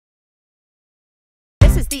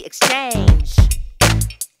is the exchange.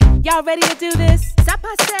 Y'all ready to do this?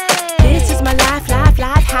 This is my life,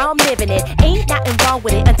 how I'm living it. Ain't nothing wrong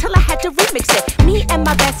with it until I had to remix it. Me and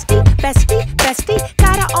my bestie,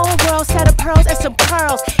 got our own world, set of pearls and some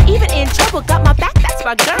curls. Even in trouble, got my back, that's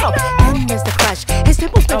my girl. Then there's the crush, his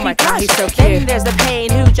temples make me blush. So then there's the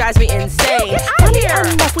pain, who drives me insane. Funny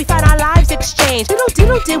enough, we find our lives exchange.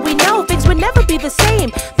 Little did we know things would never be the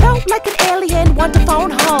same. Felt like an alien, want to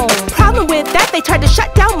phone home. Problem with that, they tried to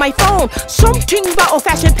shut down my phone. Something about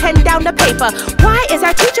old-fashioned pen down the paper. Why is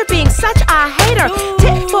our teacher being such a hater?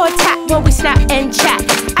 Tit for tat when we snap and chat.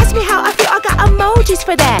 Ask me how I feel, I got emojis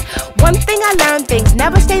for that. One thing I learned, things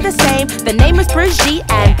never stay the same. The name is Brigitte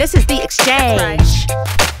and this is the exchange.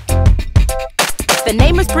 The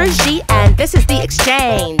name is Brigitte and this is the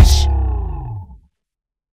exchange.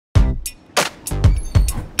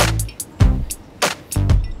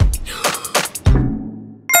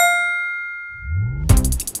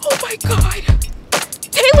 Oh my God!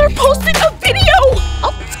 Taylor posted a video!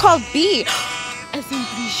 Oh, it's called B, as in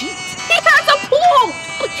Brigitte. He has a pool!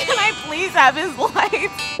 Can I please have his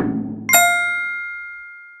life?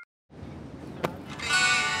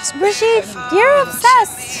 Brigitte, you're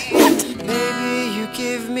obsessed. What? Baby, you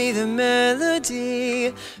give me the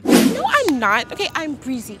melody. No, I'm not. Okay, I'm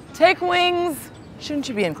breezy. Take wings. Shouldn't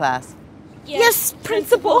you be in class? Yes,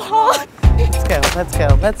 Principal Hall. Let's go.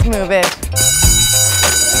 Let's move it.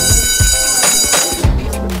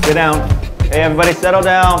 Sit down. Hey, everybody, settle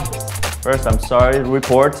down. First, I'm sorry to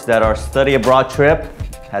report that our study abroad trip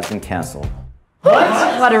has been canceled.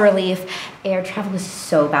 What a relief. Air travel is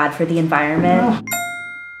so bad for the environment.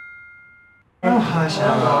 Oh, hush.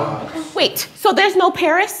 Wait, so there's no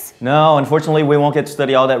Paris? No, unfortunately, we won't get to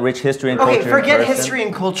study all that rich history and culture. Okay, forget in person. history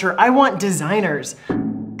and culture. I want designers.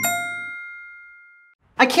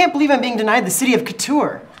 I can't believe I'm being denied the city of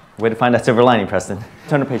couture. Way to find that silver lining, Preston.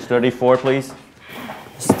 Turn to page 34, please.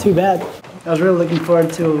 It's too bad. I was really looking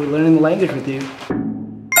forward to learning the language with you.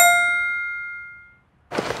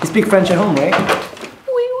 You speak French at home, right?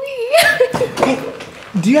 Oui. Hey,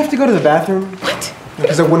 do you have to go to the bathroom? What?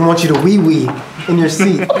 Because I wouldn't want you to wee-wee in your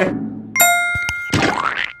seat.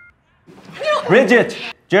 Bridget,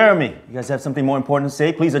 Jeremy, you guys have something more important to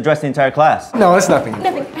say? Please address the entire class. No, it's nothing.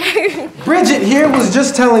 Bridget here was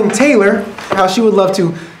just telling Taylor how she would love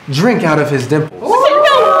to drink out of his dimples. No,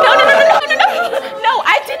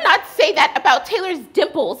 I did not say that about Taylor's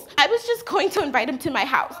dimples. I was just going to invite him to my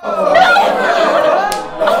house. No!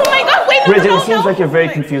 Oh my God, wait, no, Bridget, it seems like you're very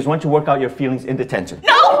confused. Why don't you work out your feelings in detention?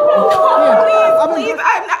 No! Please,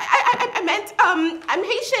 I meant, I'm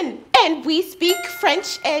Haitian. And we speak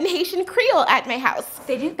French and Haitian Creole at my house.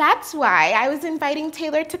 They do? That's why I was inviting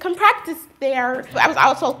Taylor to come practice there. I was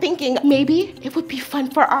also thinking maybe it would be fun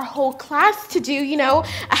for our whole class to do, you know,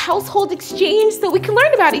 a household exchange so we can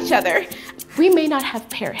learn about each other. We may not have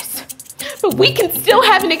Paris, but we can still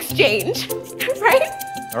have an exchange, right?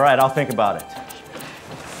 All right, I'll think about it.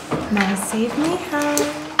 Now save me, how?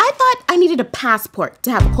 I thought I needed a passport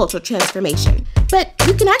to have a cultural transformation, but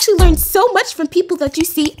you can actually learn so much from people that you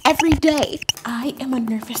see every day. I am a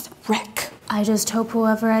nervous wreck. I just hope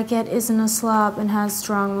whoever I get isn't a slob and has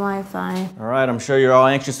strong Wi-Fi. All right, I'm sure you're all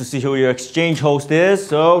anxious to see who your exchange host is,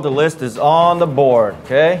 so the list is on the board,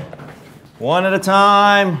 okay? One at a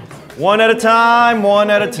time, one at a time, one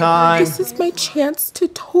at a time. This is my chance to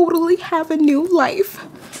totally have a new life.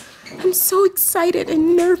 I'm so excited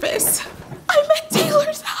and nervous. I'm at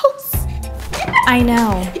Taylor's house. I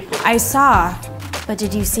know. I saw. But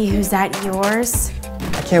did you see who's at yours?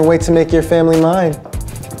 I can't wait to make your family mine.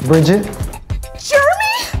 Bridget?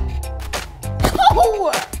 Jeremy?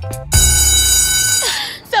 Oh!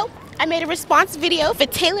 So, I made a response video for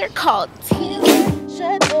Taylor called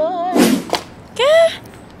 ¿Qué?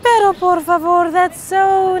 Pero por favor, that's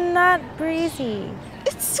so not breezy.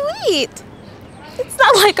 It's sweet. It's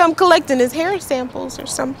not like I'm collecting his hair samples or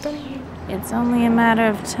something. It's only a matter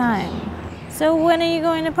of time. So when are you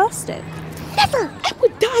going to post it? Never! I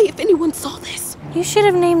would die if anyone saw this. You should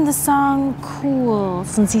have named the song Cool,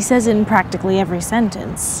 since he says it in practically every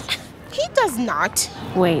sentence. He does not.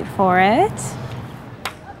 Wait for it.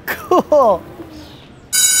 Cool.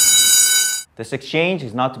 This exchange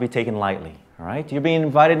is not to be taken lightly, all right? You're being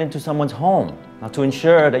invited into someone's home. Now, to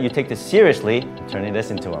ensure that you take this seriously, I'm turning this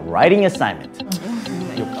into a writing assignment.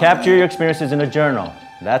 You'll capture your experiences in a journal.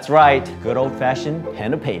 That's right, good old-fashioned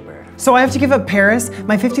pen and paper. So I have to give up Paris,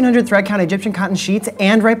 my 1,500 thread count Egyptian cotton sheets,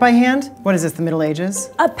 and write by hand? What is this, the Middle Ages?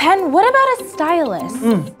 A pen? What about a stylus?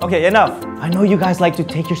 Okay, enough. I know you guys like to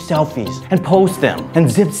take your selfies and post them and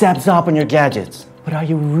zip zap zop on your gadgets. But are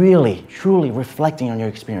you really, truly reflecting on your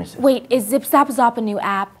experiences? Wait, is Zip Zap Zop a new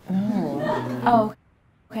app? No. Oh.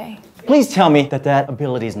 Okay. Please tell me that that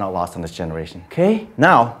ability is not lost on this generation, okay?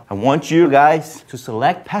 Now, I want you guys to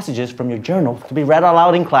select passages from your journal to be read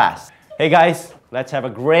aloud in class. Hey guys, let's have a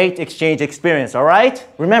great exchange experience, all right?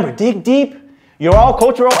 Remember, dig deep. You're all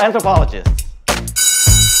cultural anthropologists.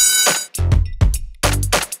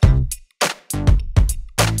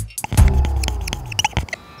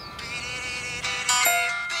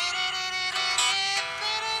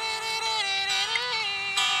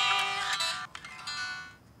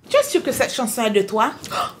 Tu es sûr que cette chanson est de toi?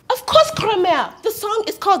 Of course, grand-mère. The song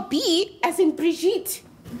is called B, as in Brigitte.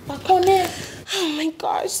 Pas qu'on est. Oh my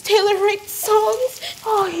gosh, Taylor writes songs.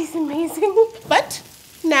 Oh, he's amazing. But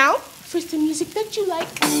now, for some music that you like.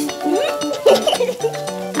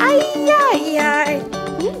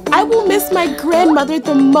 I will miss my grandmother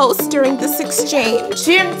the most during this exchange.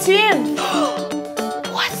 Tim.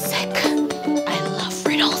 One sec. I love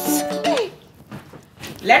riddles.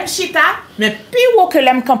 L'aime chita, mais plus haut que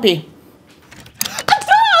l'aime camper.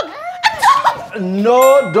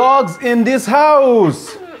 No dogs in this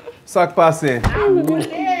house. Sac passé.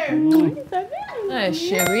 Hey,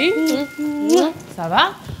 chérie. Ça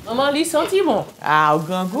va? Maman lit senti bon. Ah, au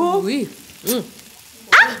grand goût? Oui.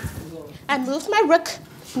 I moved my rook.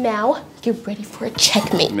 Now, get ready for a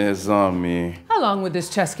checkmate. Mes amis. How long would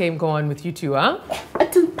this chess game go on with you two, huh?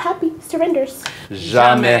 Until Papi surrenders.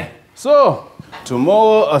 Jamais. So,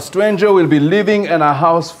 tomorrow a stranger will be living in our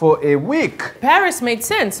house for a week. Paris made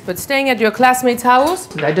sense, but staying at your classmate's house?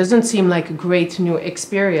 That doesn't seem like a great new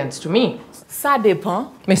experience to me. Ça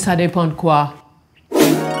dépend. Mais ça dépend de quoi?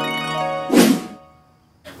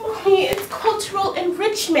 Mommy, it's cultural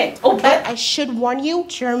enrichment. Oh, but I should warn you,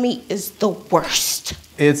 Jeremy is the worst.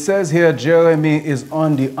 It says here Jeremy is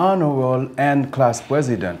on the honor roll and class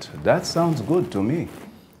president. That sounds good to me.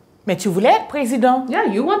 Mais tu voulais être président? Yeah,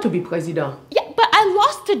 you want to be president. Yeah, but I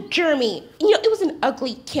lost to Jeremy. You know, it was an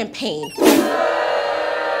ugly campaign.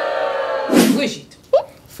 Brigitte,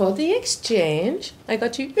 for the exchange, I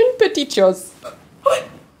got you une petite chose.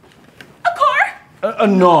 A car?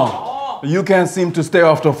 No, you can't seem to stay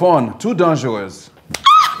off the phone. Too dangerous.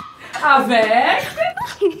 Avec?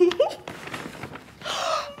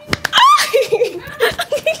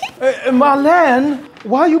 Marlene,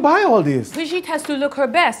 why you buy all this? Brigitte has to look her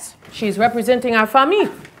best. She's representing our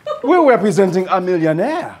famille. We're representing a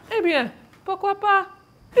millionaire. Eh bien, pourquoi pas?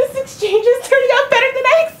 This exchange is turning out better than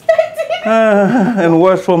I expected. And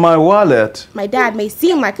worse for my wallet. My dad may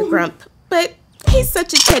seem like a grump, but he's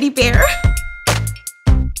such a teddy bear.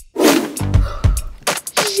 I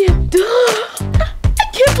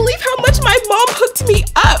can't believe how much my mom hooked me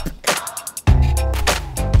up.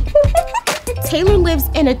 Taylor lives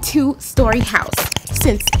in a 2-story house.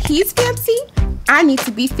 Since he's fancy, I need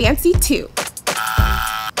to be fancy too.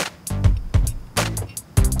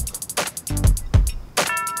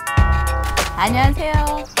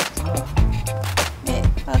 안녕하세요. 네,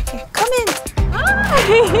 okay. Come in.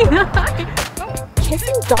 Hi.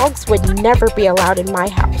 Kissing dogs would never be allowed in my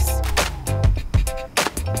house.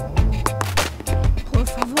 Por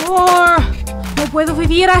favor. No puedo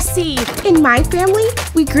vivir así. In my family,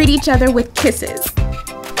 we greet each other with kisses.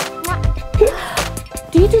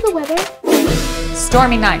 Do you do the weather?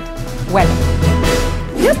 Stormy night. Weather.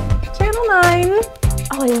 Yep. Channel 9.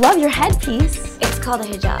 Oh, I love your headpiece. It's called a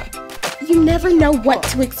hijab. You never know what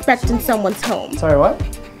to expect in someone's home. Sorry, what?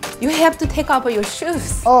 You have to take off your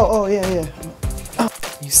shoes. Oh, yeah. Oh,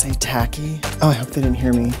 you say tacky? Oh, I hope they didn't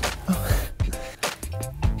hear me.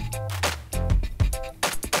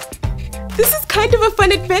 This is kind of a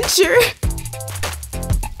fun adventure.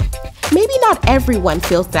 Maybe not everyone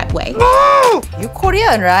feels that way. You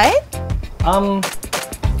Korean, right?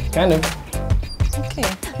 Kind of. Okay.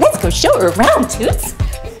 Let's go show her around, Toots.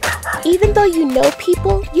 Even though you know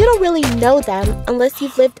people, you don't really know them unless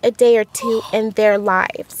you've lived a day or two in their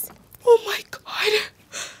lives. Oh my God.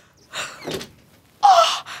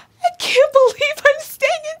 Oh, I can't believe I'm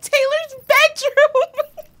staying in Taylor's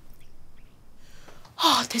bedroom.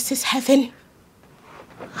 Oh, this is heaven.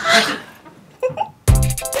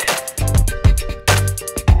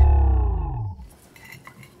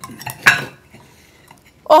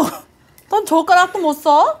 넌 젓가락도 못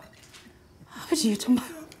써? 아버지 정말.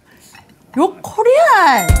 You're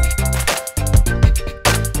Korean.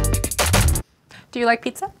 Do you like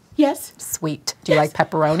pizza? Yes. Sweet. Do you like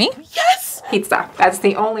pepperoni? Yes. Pizza. That's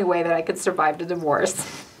the only way that I could survive the divorce.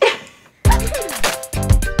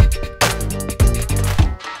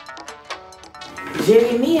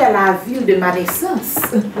 Jérémy est la ville de ma naissance.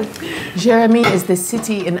 Jeremy is the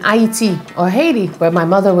city in Haiti, or Haiti, where my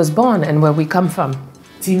mother was born and where we come from.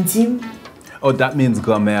 Tim. Oh, that means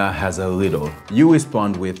Grammaire has a riddle. You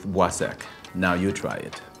respond with Boisec. Now you try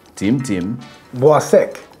it. Tim. Bois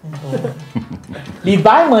sec. Li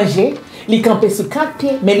bay manger, li campe sous 4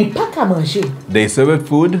 pieds, mais li pas qu'à manger. They serve it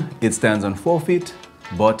food, it stands on 4 feet,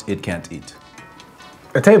 but it can't eat.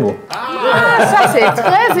 A table. Ah, ça c'est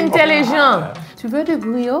très intelligent. Tu veux de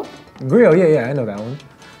griot? Griot, yeah, I know that one.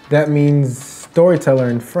 That means storyteller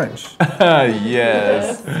in French.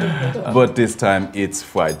 Yes, but this time it's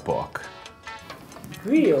fried pork.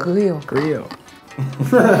 Griot. Griot. Griot.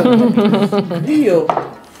 Griot.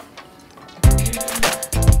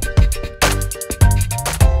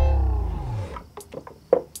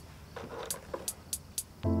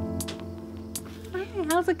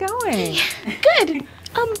 How's it going? Good.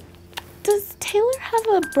 Does Taylor have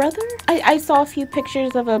a brother? I saw a few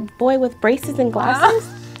pictures of a boy with braces and glasses.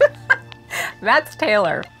 That's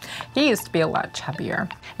Taylor. He used to be a lot chubbier.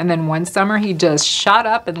 And then one summer he just shot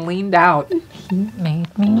up and leaned out. He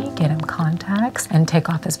made me get him contacts and take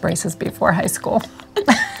off his braces before high school.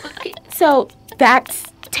 So that's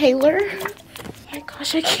Taylor? Oh my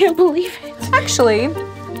gosh, I can't believe it. Actually,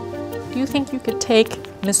 do you think you could take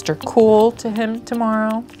Mr. Cool to him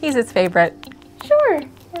tomorrow? He's his favorite. Sure.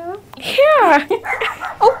 Yeah.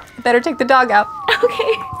 Oh, better take the dog out.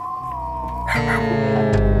 Okay.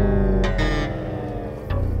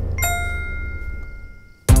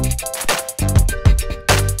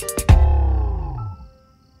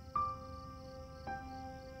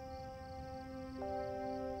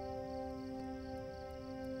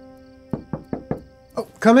 Oh,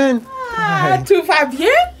 come in. Ah, tout va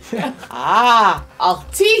bien? Ah,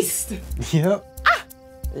 artiste. Yep. Ah,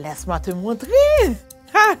 laisse-moi te montrer.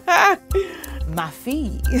 Ma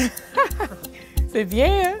fille. C'est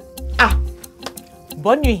bien, hein? Ah,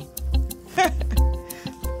 bonne nuit.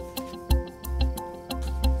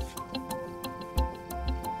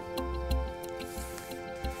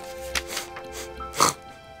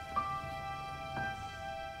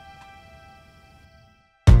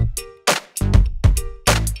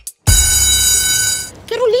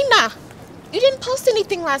 Carolina, you didn't post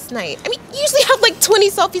anything last night. I mean, you usually have like 20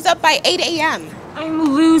 selfies up by 8 a.m.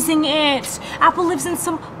 I'm losing it. Apple lives in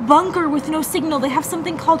some bunker with no signal. They have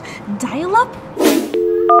something called dial-up.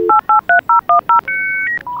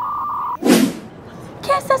 ¿Qué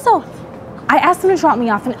es eso? I asked them to drop me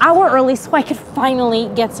off an hour early so I could finally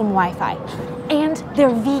get some Wi-Fi. And they're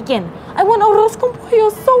vegan. I want arroz con pollo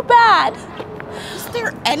so bad. Is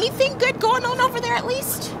there anything good going on over there at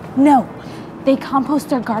least? No, they compost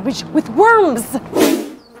their garbage with worms.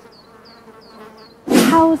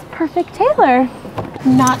 How's Perfect Taylor?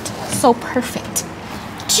 Not so perfect.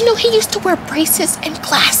 Did you know he used to wear braces and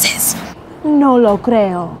glasses? No lo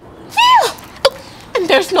creo. Yeah! Oh, and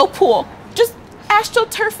there's no pool. Just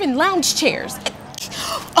astroturf and lounge chairs.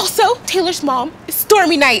 Also, Taylor's mom is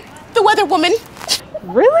Stormy Night, the weather woman.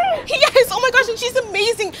 Really? Yes, oh my gosh, and she's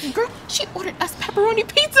amazing. Girl, she ordered us pepperoni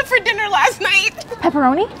pizza for dinner last night.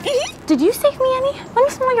 Pepperoni? Mm-hmm. Did you save me any? Let me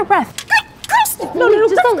smell your breath. Gross! No,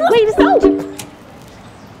 just wait a second.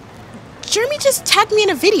 Jeremy just tagged me in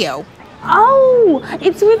a video. Oh,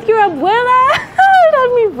 it's with your abuela? It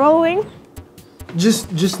had me rolling.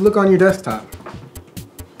 Just look on your desktop.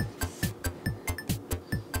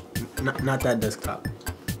 Not that desktop.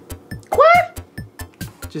 What?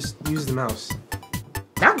 Just use the mouse.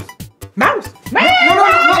 Mouse? Mouse? No.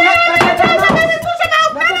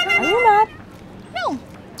 Are you mad? No.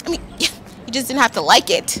 I mean, you just didn't have to like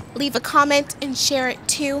it. Leave a comment and share it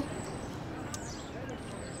too.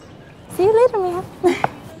 See you later, Mia.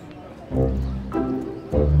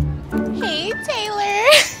 Hey, Taylor.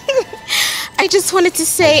 I just wanted to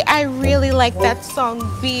say I really like that song,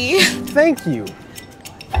 B. Thank you,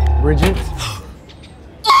 Bridget.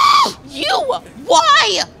 You?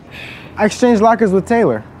 Why? I exchanged lockers with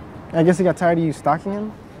Taylor. I guess he got tired of you stalking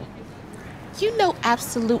him? You know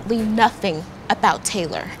absolutely nothing about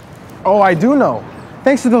Taylor. Oh, I do know.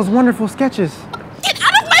 Thanks to those wonderful sketches. Get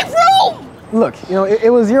out of my room! Look,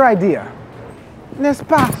 it was your idea. N'est-ce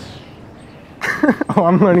pas? Oh,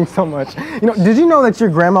 I'm learning so much. Did you know that your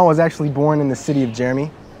grandma was actually born in the city of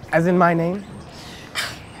Jeremy? As in my name?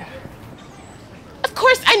 Of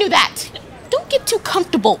course I knew that. Don't get too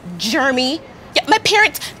comfortable, Jeremy. Yeah, my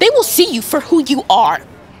parents, they will see you for who you are.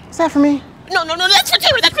 Is that for me? No, that's for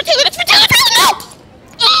Taylor, that's for Taylor, that's for Taylor, no!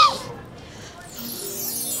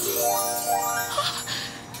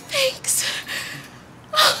 Thanks.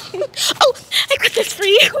 Oh, I got this for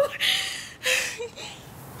you.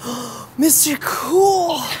 Mr.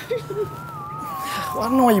 Cool! Well, I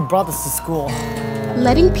don't know why you brought this to school.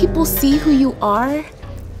 Letting people see who you are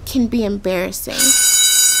can be embarrassing.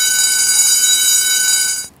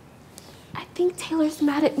 I think Taylor's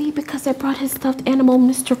mad at me because I brought his stuffed animal,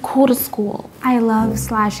 Mr. Cool, to school. I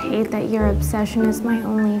love/hate that your obsession is my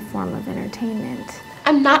only form of entertainment.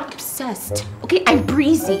 I'm not obsessed, okay? I'm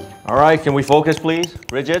breezy. All right, can we focus, please?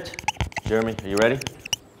 Bridget, Jeremy, are you ready?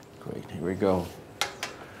 Great, here we go.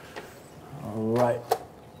 All right.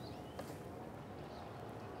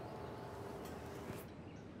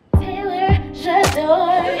 Taylor,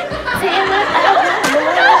 j'adore. Taylor,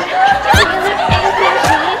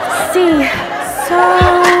 See, so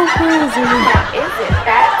breezy. now isn't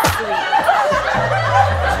that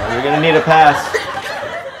sweet? You're gonna need a pass.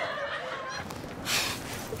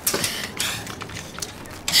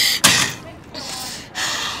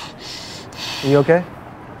 Are you okay?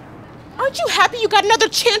 Aren't you happy you got another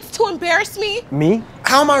chance to embarrass me? Me?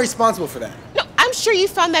 How am I responsible for that? No, I'm sure you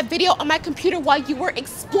found that video on my computer while you were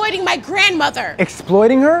exploiting my grandmother.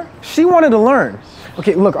 Exploiting her? She wanted to learn.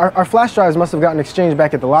 Okay, look, our flash drives must have gotten exchanged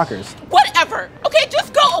back at the lockers. Whatever. Okay,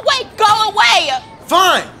 just go away. Go away.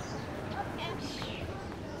 Fine.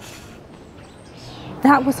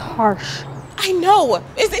 That was harsh. I know.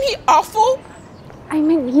 Isn't he awful? I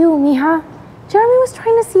meant you, Mija. Jeremy was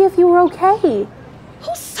trying to see if you were okay.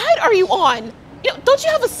 Whose side are you on? Don't you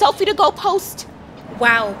have a selfie to go post?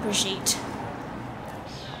 Wow, Brigitte.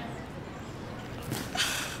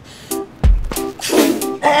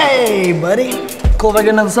 Hey, buddy. Cool if I get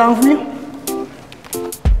another song from you?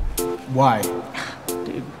 Why?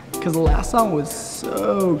 Dude, because the last song was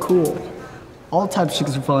so cool. All types of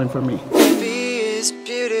chicks are falling for me. Is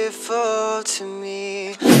beautiful to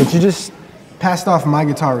me. But you just passed off my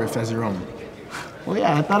guitar riff as your own. Well,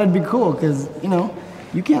 yeah, I thought it'd be cool because, you know,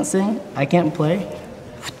 you can't sing, I can't play.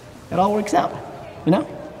 It all works out, you know?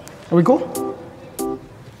 Are we cool?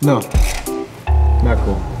 No, not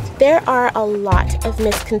cool. There are a lot of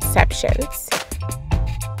misconceptions.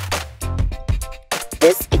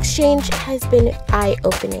 This exchange has been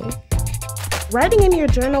eye-opening. Writing in your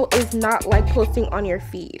journal is not like posting on your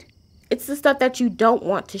feed. It's the stuff that you don't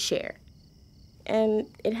want to share. And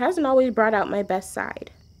it hasn't always brought out my best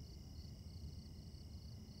side.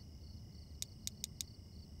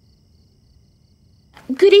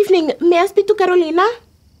 Good evening. May I speak to Carolina?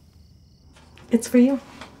 It's for you.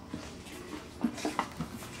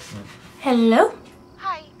 Hello?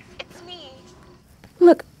 Hi, it's me.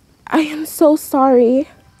 Look, I am so sorry.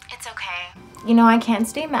 It's okay. You know, I can't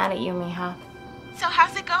stay mad at you, Mija. So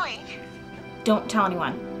how's it going? Don't tell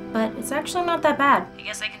anyone. But it's actually not that bad. I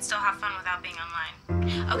guess I can still have fun without being online.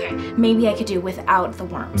 Okay, maybe I could do without the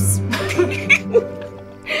worms.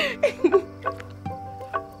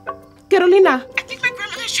 Carolina, I think my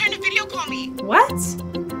grandmother's trying to video call me. What?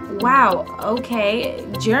 Wow, okay.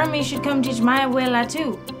 Jeremy should come teach my abuela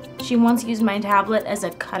too. She once used my tablet as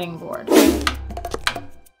a cutting board.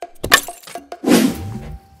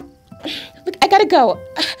 Look, I gotta go.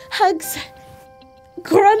 Hugs.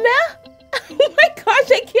 Grandma? Oh my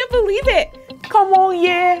gosh, I can't believe it. Come on,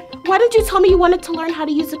 yeah. Why did you tell me you wanted to learn how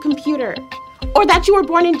to use a computer? Or that you were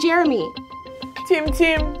born in Jeremy? Tim.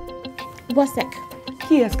 What's that?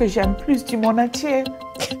 Qui est-ce que j'aime plus du monde entier?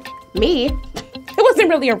 Me? It wasn't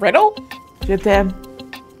really a riddle. Je t'aime.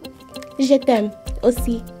 Je t'aime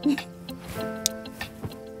aussi.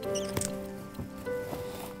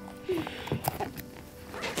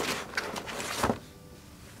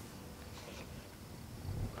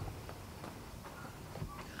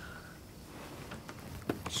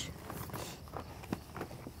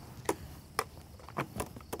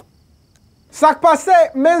 Sac passé,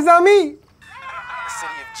 mes amis! The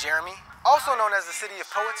city of Jeremy, also known as the city of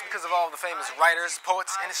poets because of all of the famous writers,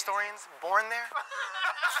 poets, and historians born there.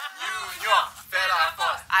 Union, fait la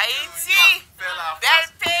force. Haïti, bel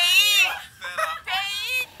pays.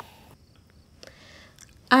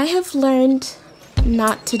 I have learned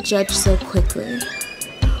not to judge so quickly.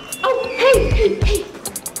 Oh, hey.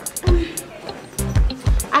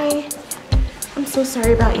 I'm so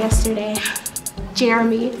sorry about yesterday.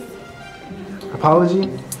 Jeremy. Apology?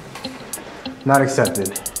 Not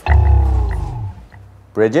accepted.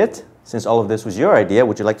 Bridget, since all of this was your idea,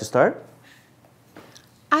 would you like to start?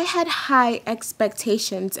 I had high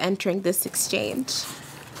expectations entering this exchange.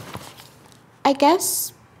 I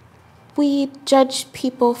guess we judge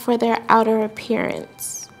people for their outer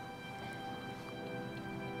appearance.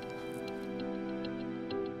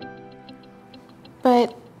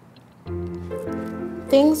 But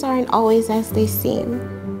things aren't always as they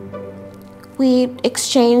seem. We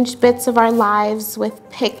exchange bits of our lives with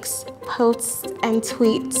pics, posts, and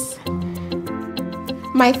tweets.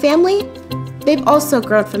 My family, they've also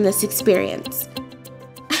grown from this experience.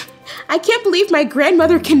 I can't believe my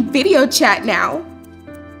grandmother can video chat now.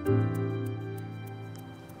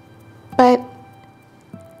 But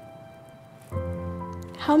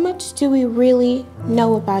how much do we really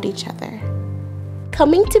know about each other?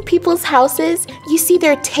 Coming to people's houses, you see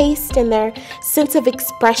their taste and their sense of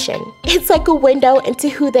expression. It's like a window into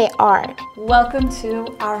who they are. Welcome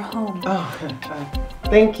to our home. Oh,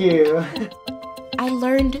 thank you. I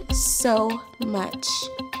learned so much.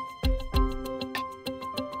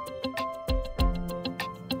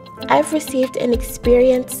 I've received an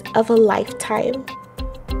experience of a lifetime.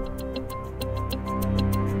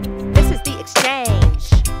 This is the exchange.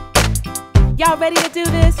 Y'all ready to do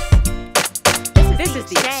this? This is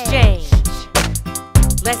the exchange.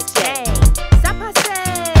 Let's exchange.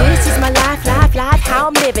 This is my life, how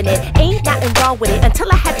I'm living it. Ain't nothing wrong with it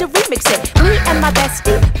until I had to remix it. Me and my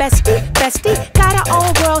bestie, got our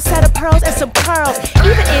own world, set of pearls and some curls.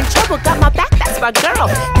 Even in trouble, got my back, that's my girl.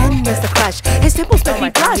 Then there's the crush, his dimples make me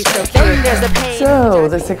blush. Then there's the pain. So,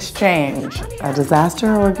 this exchange, a disaster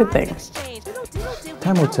or a good thing?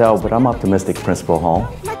 Time will tell, but I'm optimistic, Principal Hall.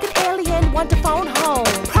 Like an alien, want to phone home.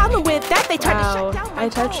 Problem with that, they tried to shut down. I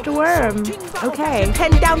touched a worm. Okay.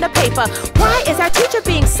 Pen down the paper. Why is our teacher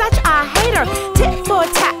being such a hater? Tit for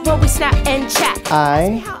tat, while we snap and chat.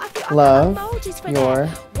 I love your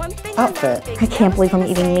outfit. I can't believe I'm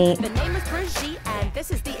eating meat. The name is Brigitte, and this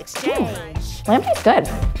is the exchange. Lamb is good.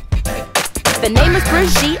 The name is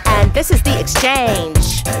Brigitte, and this is the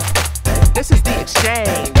exchange. This is the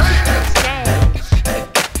exchange. Exchange.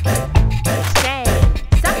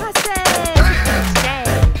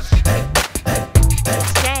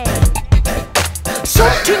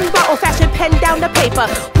 Shorting bottle fashion, pen down the paper.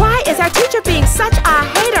 Why is our teacher being such a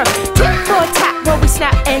hater? Tit for tat, while we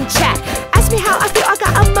snap and chat. Ask me how I feel, I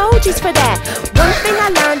got emojis for that. One thing I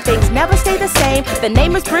learned, things never stay the same. The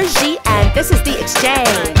name is Brigitte, and this is the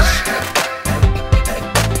exchange.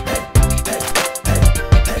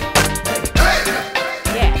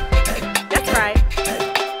 Yeah, that's right.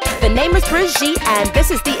 The name is Brigitte, and this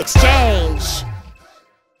is the exchange.